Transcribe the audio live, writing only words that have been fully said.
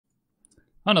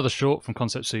Another short from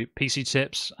Concept Suite, PC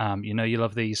tips. You know you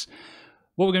love these.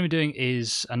 What we're going to be doing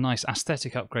is a nice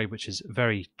aesthetic upgrade, which is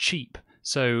very cheap.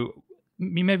 So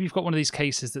maybe you've got one of these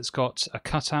cases that's got a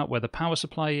cutout where the power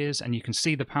supply is, and you can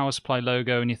see the power supply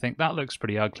logo, and you think, that looks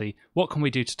pretty ugly. What can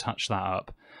we do to touch that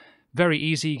up? Very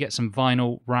easy, get some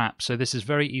vinyl wrap. So this is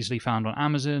very easily found on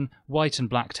Amazon. White and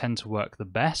black tend to work the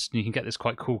best, and you can get this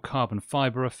quite cool carbon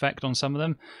fiber effect on some of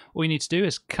them. All you need to do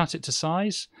is cut it to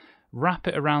size, wrap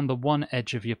it around the one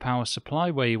edge of your power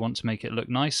supply where you want to make it look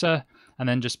nicer, and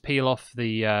then just peel off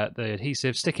the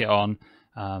adhesive, stick it on,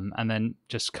 and then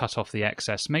just cut off the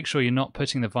excess. Make sure you're not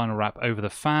putting the vinyl wrap over the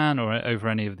fan or over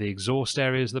any of the exhaust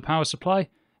areas of the power supply.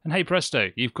 And hey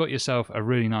presto, you've got yourself a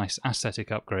really nice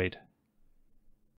aesthetic upgrade.